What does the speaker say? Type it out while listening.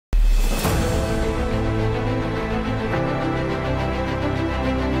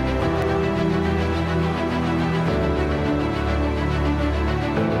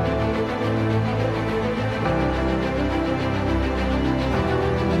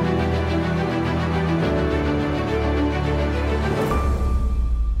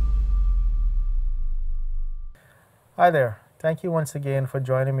Hi there. Thank you once again for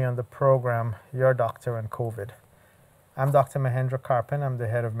joining me on the program, Your Doctor and COVID. I'm Dr. Mahendra Carpen. I'm the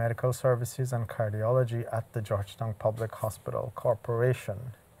head of medical services and cardiology at the Georgetown Public Hospital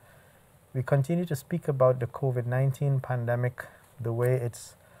Corporation. We continue to speak about the COVID-19 pandemic, the way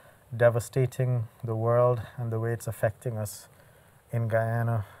it's devastating the world and the way it's affecting us in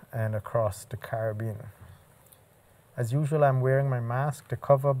Guyana and across the Caribbean. As usual, I'm wearing my mask to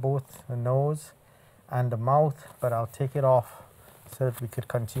cover both the nose and the mouth, but I'll take it off so that we could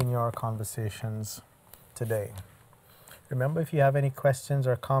continue our conversations today. Remember, if you have any questions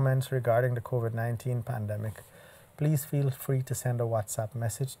or comments regarding the COVID-19 pandemic, please feel free to send a WhatsApp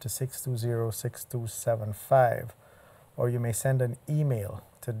message to 620-6275, or you may send an email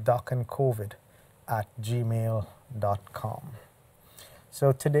to docandcovid@gmail.com.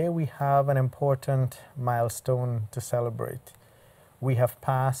 So today we have an important milestone to celebrate. We have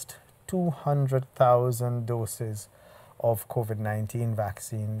passed 200,000 doses of COVID-19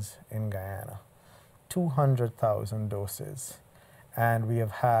 vaccines in Guyana. 200,000 doses. And we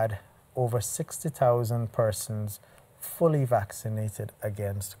have had over 60,000 persons fully vaccinated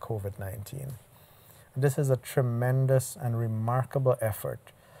against COVID-19. This is a tremendous and remarkable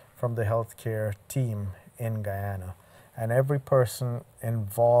effort from the healthcare team in Guyana. And every person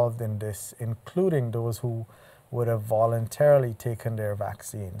involved in this, including those who would have voluntarily taken their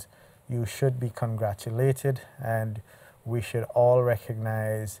vaccines, you should be congratulated, and we should all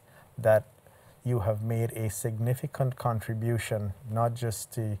recognize that you have made a significant contribution, not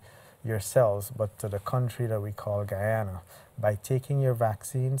just to yourselves, but to the country that we call Guyana. By taking your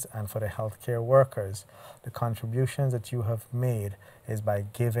vaccines, and for the healthcare workers, the contributions that you have made is by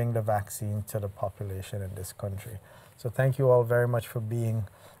giving the vaccine to the population in this country. So thank you all very much for being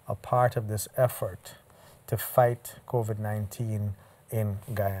a part of this effort to fight COVID-19 in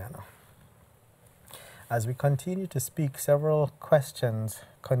Guyana. As we continue to speak, several questions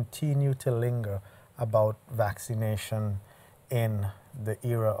continue to linger about vaccination in the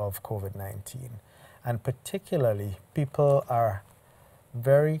era of COVID-19. And particularly, people are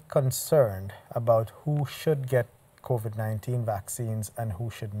very concerned about who should get COVID-19 vaccines and who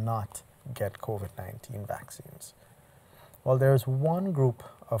should not get COVID-19 vaccines. Well, there's one group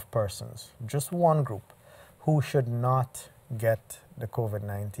of persons, just one group, who should not get the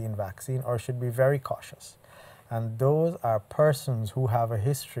COVID-19 vaccine or should be very cautious. And those are persons who have a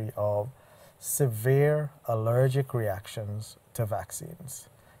history of severe allergic reactions to vaccines.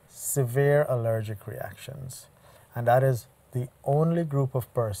 Severe allergic reactions. And that is the only group of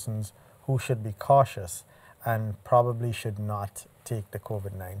persons who should be cautious and probably should not take the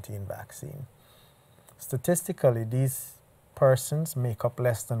COVID-19 vaccine. Statistically, these persons make up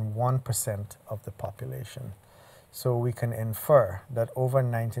less than 1% of the population. So we can infer that over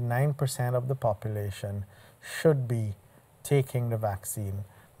 99% of the population should be taking the vaccine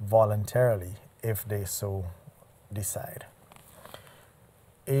voluntarily if they so decide.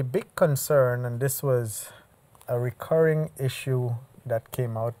 A big concern, and this was a recurring issue that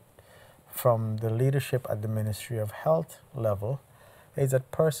came out from the leadership at the Ministry of Health level, is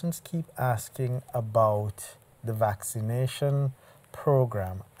that persons keep asking about the vaccination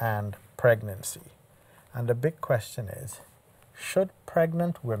program and pregnancy. And the big question is, should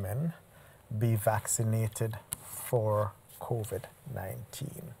pregnant women be vaccinated for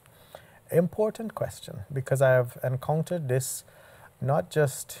COVID-19? Important question, because I have encountered this not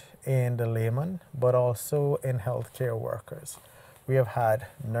just in the layman, but also in healthcare workers. We have had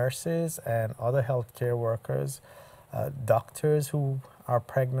nurses and other healthcare workers, doctors who are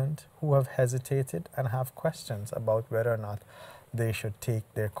pregnant, who have hesitated and have questions about whether or not they should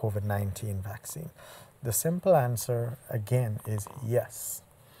take their COVID-19 vaccine. The simple answer, again, is yes.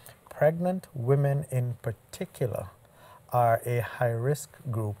 Pregnant women in particular are a high-risk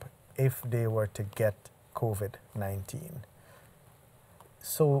group if they were to get COVID-19.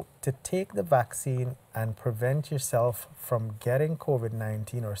 So to take the vaccine and prevent yourself from getting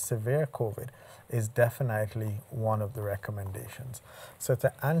COVID-19 or severe COVID is definitely one of the recommendations. So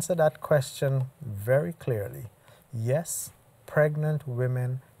to answer that question very clearly, yes, pregnant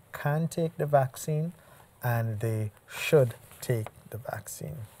women can take the vaccine, and they should take the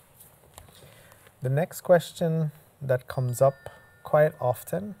vaccine. The next question that comes up quite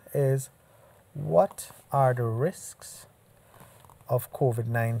often is, what are the risks of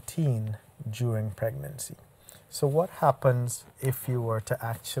COVID-19 during pregnancy? So what happens if you were to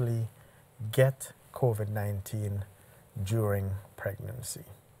actually get COVID-19 during pregnancy?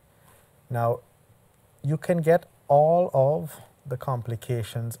 Now, you can get all of the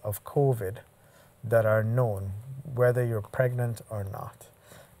complications of COVID that are known, whether you're pregnant or not.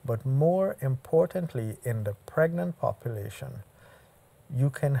 But more importantly, in the pregnant population, you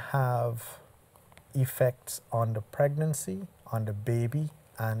can have effects on the pregnancy, on the baby,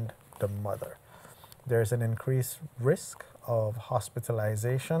 and the mother. There's an increased risk of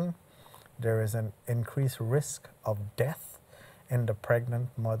hospitalization. There is an increased risk of death in the pregnant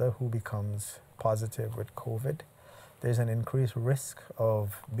mother who becomes positive with COVID. There's an increased risk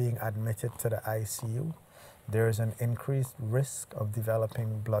of being admitted to the ICU. There is an increased risk of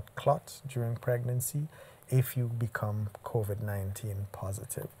developing blood clots during pregnancy if you become COVID-19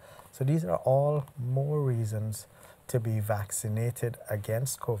 positive. So these are all more reasons to be vaccinated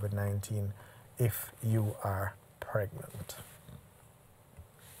against COVID-19 if you are pregnant.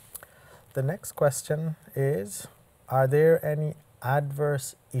 The next question is, are there any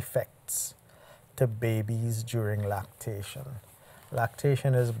adverse effects to babies during lactation?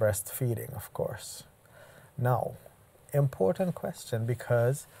 Lactation is breastfeeding, of course. Now, important question,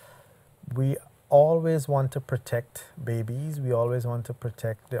 because we always want to protect babies. We always want to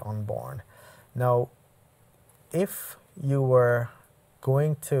protect the unborn. Now, if you were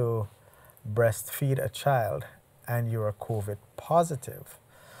going to breastfeed a child and you are COVID positive,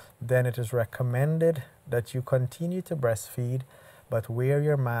 then it is recommended that you continue to breastfeed, but wear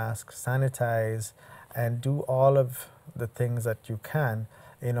your mask, sanitize, and do all of the things that you can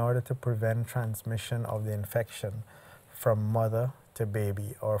in order to prevent transmission of the infection from mother to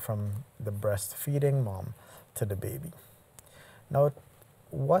baby, or from the breastfeeding mom to the baby. Now,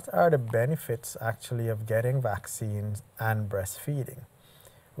 what are the benefits actually of getting vaccines and breastfeeding?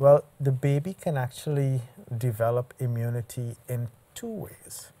 Well, the baby can actually develop immunity in two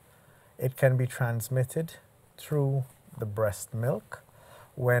ways. It can be transmitted through the breast milk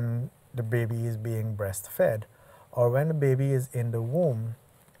when the baby is being breastfed, or when the baby is in the womb,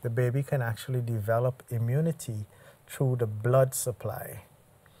 the baby can actually develop immunity through the blood supply.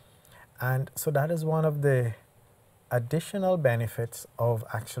 And so that is one of the additional benefits of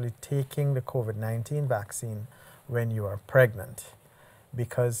actually taking the COVID-19 vaccine when you are pregnant.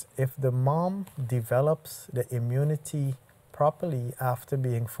 Because if the mom develops the immunity properly after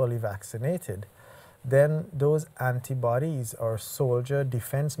being fully vaccinated, then those antibodies or soldier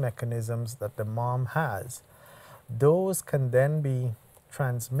defense mechanisms that the mom has, those can then be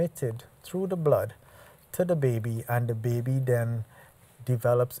transmitted through the blood to the baby, and the baby then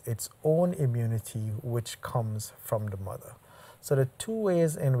develops its own immunity, which comes from the mother. So the two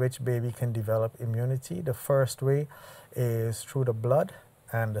ways in which baby can develop immunity, the first way is through the blood,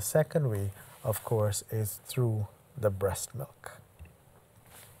 and the second way, of course, is through the breast milk.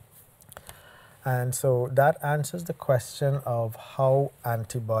 And so that answers the question of how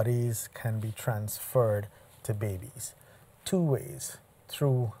antibodies can be transferred to babies. Two ways,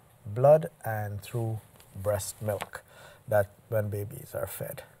 through blood and through breast milk, that when babies are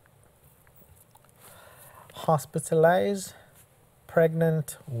fed. Hospitalized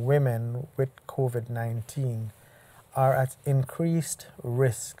pregnant women with COVID-19 are at increased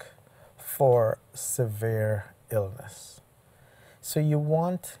risk for severe illness. So you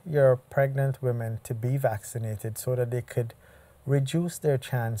want your pregnant women to be vaccinated so that they could reduce their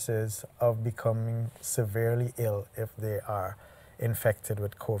chances of becoming severely ill if they are infected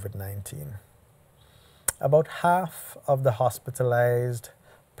with COVID-19. About half of the hospitalized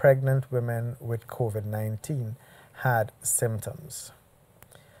pregnant women with COVID-19 had symptoms.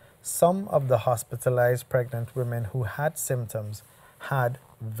 Some of the hospitalized pregnant women who had symptoms had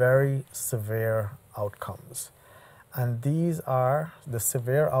very severe outcomes. And these are, the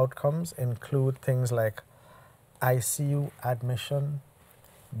severe outcomes include things like ICU admission,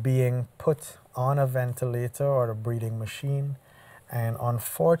 being put on a ventilator or a breathing machine, and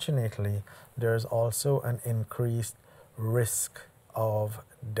unfortunately, there's also an increased risk of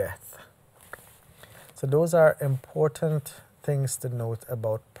death. So those are important things to note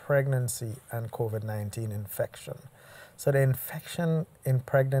about pregnancy and COVID-19 infection. So the infection in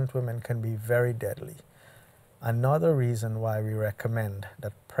pregnant women can be very deadly. Another reason why we recommend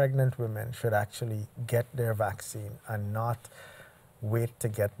that pregnant women should actually get their vaccine and not wait to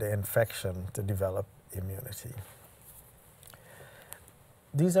get the infection to develop immunity.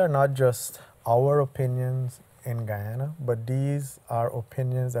 These are not just our opinions in Guyana, but these are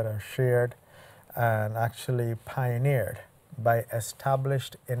opinions that are shared and actually pioneered by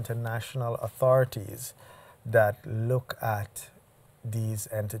established international authorities that look at these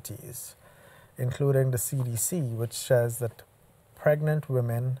entities, including the CDC, which says that pregnant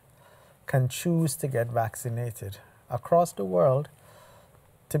women can choose to get vaccinated. Across the world,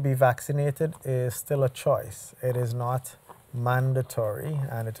 to be vaccinated is still a choice. It is not mandatory,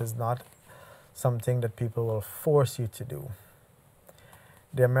 and it is not something that people will force you to do.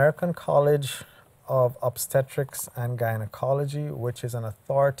 The American College of Obstetrics and Gynecology, which is an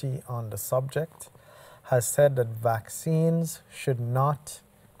authority on the subject, has said that vaccines should not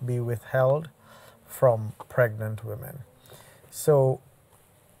be withheld from pregnant women. So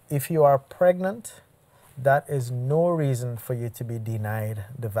if you are pregnant, that is no reason for you to be denied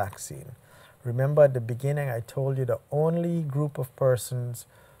the vaccine. Remember at the beginning I told you the only group of persons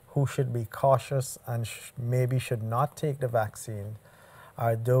who should be cautious and maybe should not take the vaccine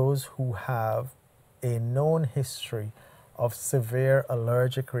are those who have a known history of severe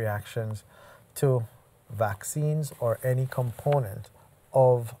allergic reactions to vaccines or any component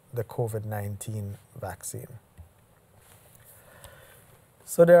of the COVID-19 vaccine.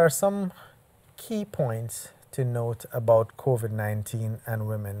 So there are some key points to note about COVID-19 and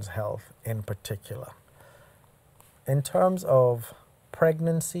women's health in particular. In terms of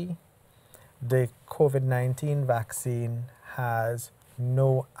pregnancy, the COVID-19 vaccine has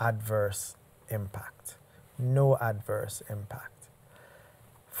no adverse impact. No adverse impact.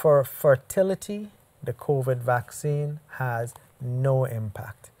 For fertility, the COVID vaccine has no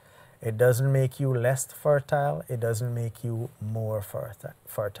impact. It doesn't make you less fertile. It doesn't make you more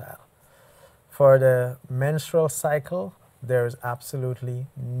fertile. For the menstrual cycle, there is absolutely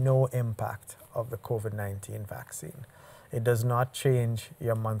no impact of the COVID-19 vaccine. It does not change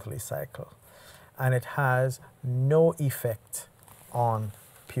your monthly cycle. And it has no effect on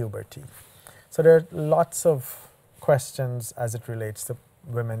puberty. So there are lots of questions as it relates to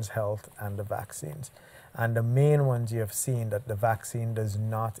women's health and the vaccines. And the main ones you have seen that the vaccine does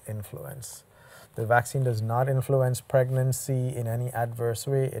not influence. The vaccine does not influence pregnancy in any adverse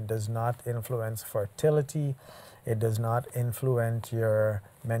way. It does not influence fertility. It does not influence your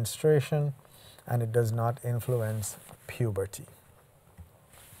menstruation. And it does not influence puberty.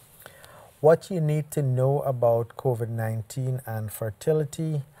 What you need to know about COVID-19 and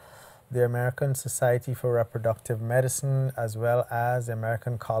fertility: the American Society for Reproductive Medicine, as well as the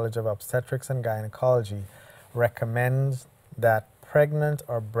American College of Obstetrics and Gynecology, recommends that pregnant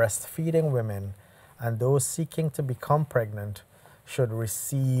or breastfeeding women and those seeking to become pregnant should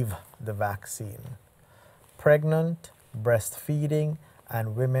receive the vaccine. Pregnant, breastfeeding,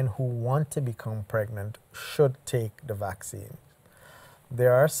 and women who want to become pregnant should take the vaccine.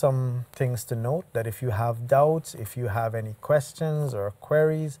 There are some things to note that if you have doubts, if you have any questions or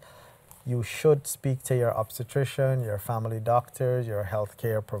queries, you should speak to your obstetrician, your family doctors, your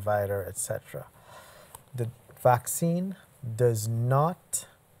healthcare provider, etc. The vaccine does not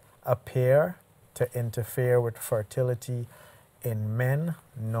appear to interfere with fertility in men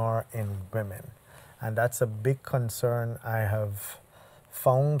nor in women. And that's a big concern I have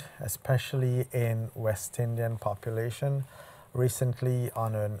found, especially in West Indian population. Recently,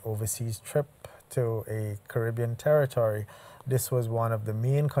 on an overseas trip to a Caribbean territory, this was one of the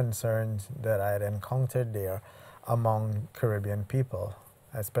main concerns that I had encountered there among Caribbean people,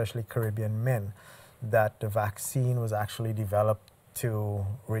 especially Caribbean men, that the vaccine was actually developed to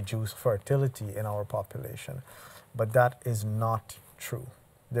reduce fertility in our population. But that is not true.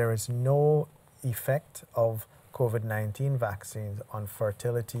 There is no effect of COVID-19 vaccines on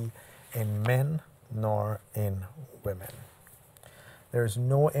fertility in men nor in women. There is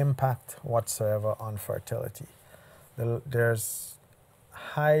no impact whatsoever on fertility. There's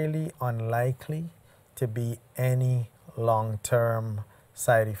highly unlikely to be any long-term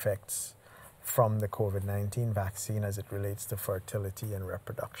side effects from the COVID-19 vaccine as it relates to fertility and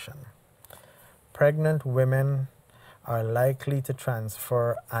reproduction. Pregnant women are likely to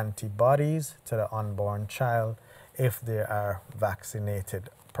transfer antibodies to the unborn child if they are vaccinated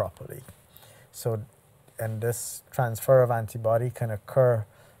properly. And this transfer of antibody can occur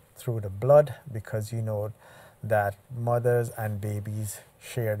through the blood, because you know that mothers and babies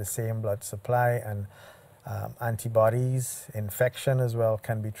share the same blood supply, and antibodies, infection as well,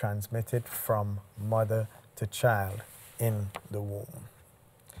 can be transmitted from mother to child in the womb.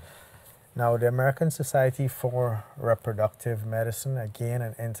 Now, the American Society for Reproductive Medicine, again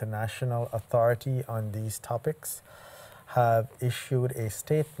an international authority on these topics, have issued a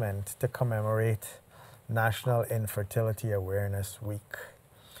statement to commemorate National Infertility Awareness Week.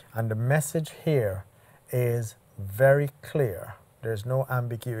 And the message here is very clear. There's no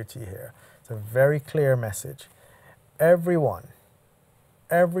ambiguity here. It's a very clear message. Everyone,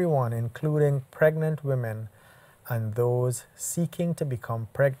 including pregnant women and those seeking to become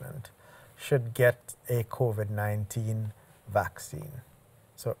pregnant, should get a COVID-19 vaccine.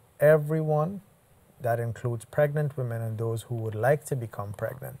 So everyone, that includes pregnant women and those who would like to become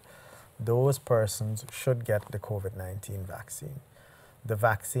pregnant, those persons should get the COVID-19 vaccine. The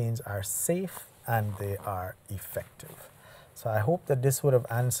vaccines are safe and they are effective. So I hope that this would have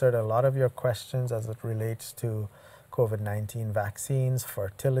answered a lot of your questions as it relates to COVID-19 vaccines,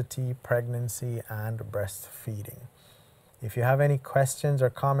 fertility, pregnancy, and breastfeeding. If you have any questions or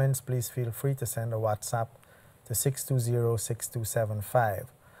comments, please feel free to send a WhatsApp to 620-6275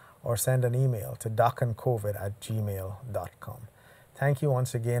 or send an email to docandcovid@gmail.com. Thank you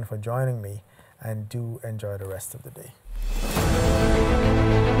once again for joining me, and do enjoy the rest of the day.